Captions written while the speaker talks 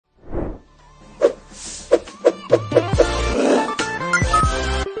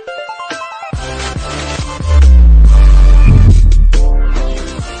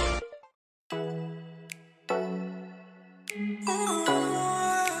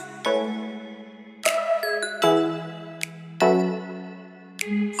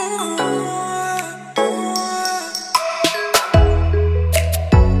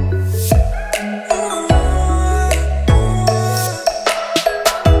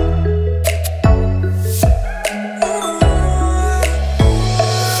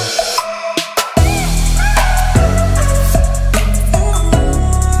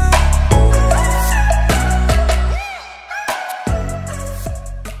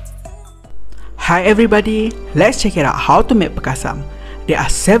Hi everybody, let's check it out how to make pekasam. There are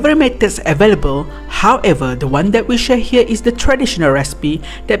several methods available, however the one that we share here is the traditional recipe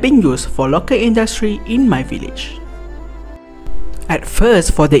that been used for local industry in my village. At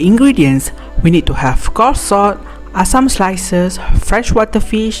first, for the ingredients, we need to have coarse salt, asam slices, freshwater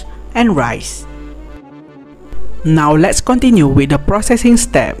fish and rice. Now let's continue with the processing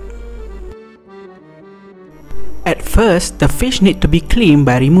step. At first, the fish need to be cleaned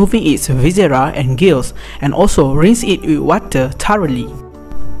by removing its viscera and gills and also rinse it with water thoroughly.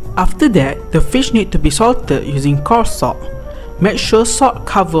 After that, the fish need to be salted using coarse salt. Make sure salt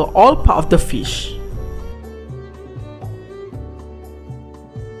cover all part of the fish.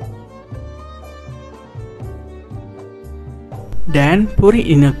 Then put it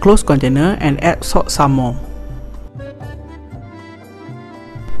in a closed container and add salt some more.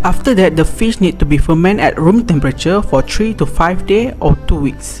 After that, the fish need to be fermented at room temperature for 3 to 5 days or 2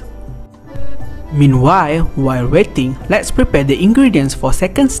 weeks. Meanwhile, while waiting, let's prepare the ingredients for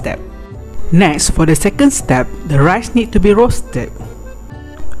second step. Next, for the second step, the rice need to be roasted.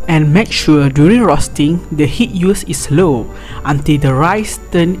 And make sure during roasting, the heat used is low until the rice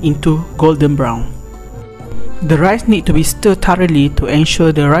turn into golden brown. The rice need to be stirred thoroughly to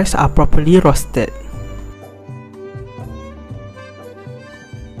ensure the rice are properly roasted.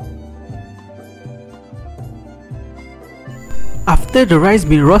 After the rice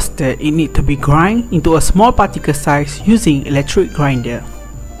been roasted, it need to be grind into a small particle size using electric grinder.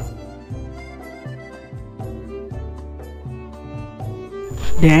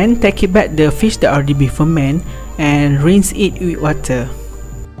 Then take it back the fish that already been fermented and rinse it with water.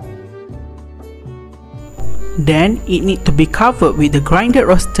 Then it need to be covered with the grinded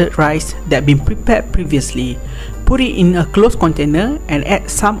roasted rice that been prepared previously. Put it in a closed container and add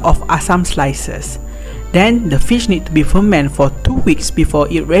some of asam slices. Then the fish need to be fermented for 2 weeks before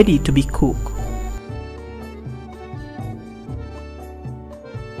it ready to be cooked.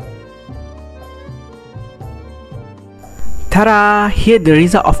 Ta-da! Here the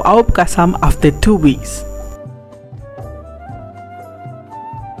result of our pekasam after 2 weeks.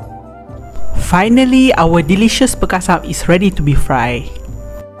 Finally, our delicious pekasam is ready to be fried.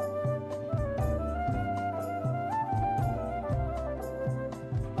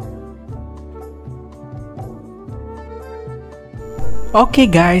 Okay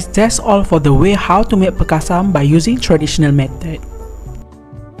guys, that's all for the way how to make pekasam by using traditional method.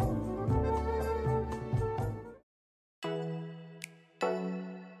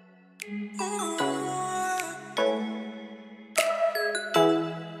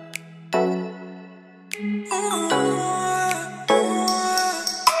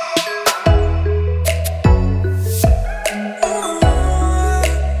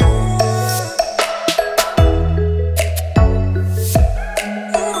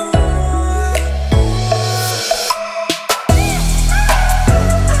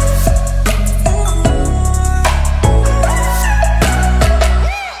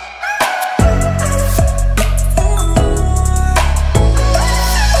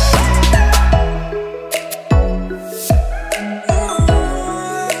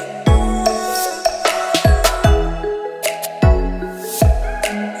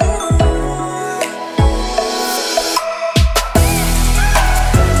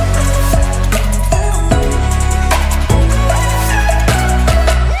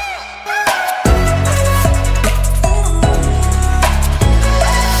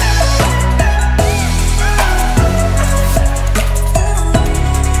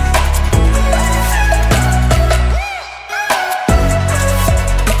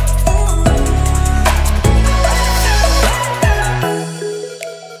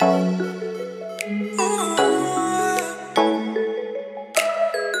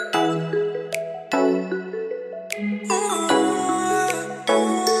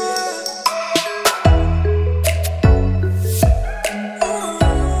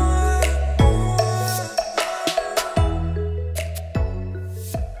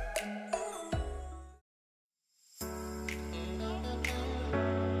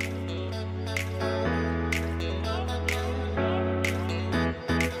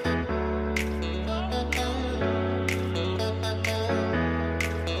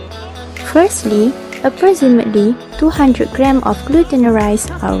 Firstly, approximately 200 grams of glutinous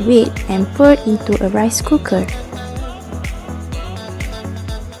rice are weighed and poured into a rice cooker.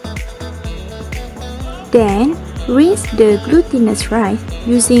 Then, rinse the glutinous rice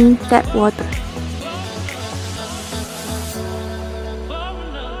using tap water.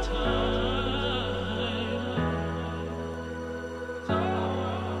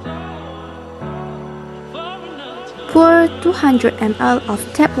 Pour 200 ml of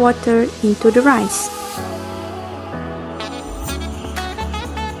tap water into the rice.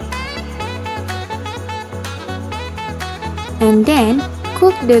 And then,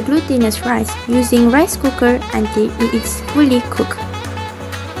 cook the glutinous rice using rice cooker until it is fully cooked.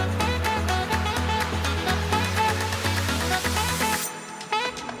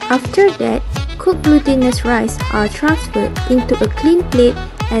 After that, cooked glutinous rice are transferred into a clean plate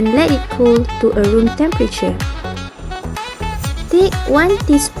and let it cool to a room temperature. Take 1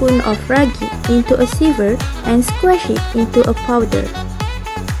 teaspoon of ragi into a sieve and squash it into a powder.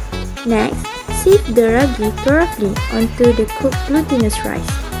 Next, sieve the ragi thoroughly onto the cooked glutinous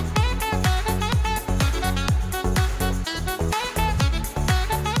rice.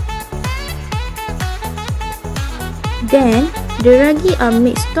 Then, the ragi are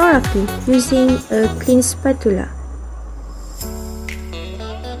mixed thoroughly using a clean spatula.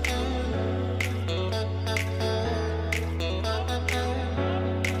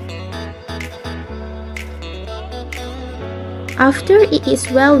 After it is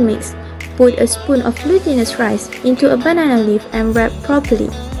well mixed, put a spoon of glutinous rice into a banana leaf and wrap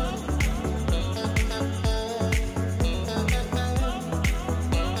properly.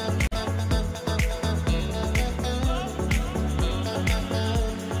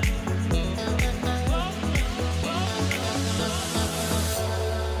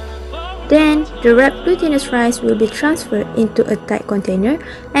 Then, the wrapped glutinous rice will be transferred into a tight container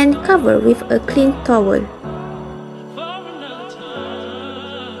and covered with a clean towel.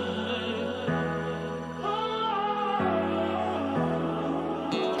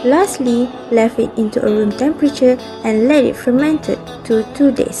 Lastly, leave it into a room temperature and let it fermented to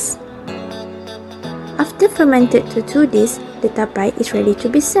 2 days. After fermented to 2 days, the tapai is ready to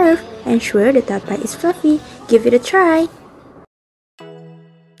be served. Ensure the tapai is fluffy. Give it a try.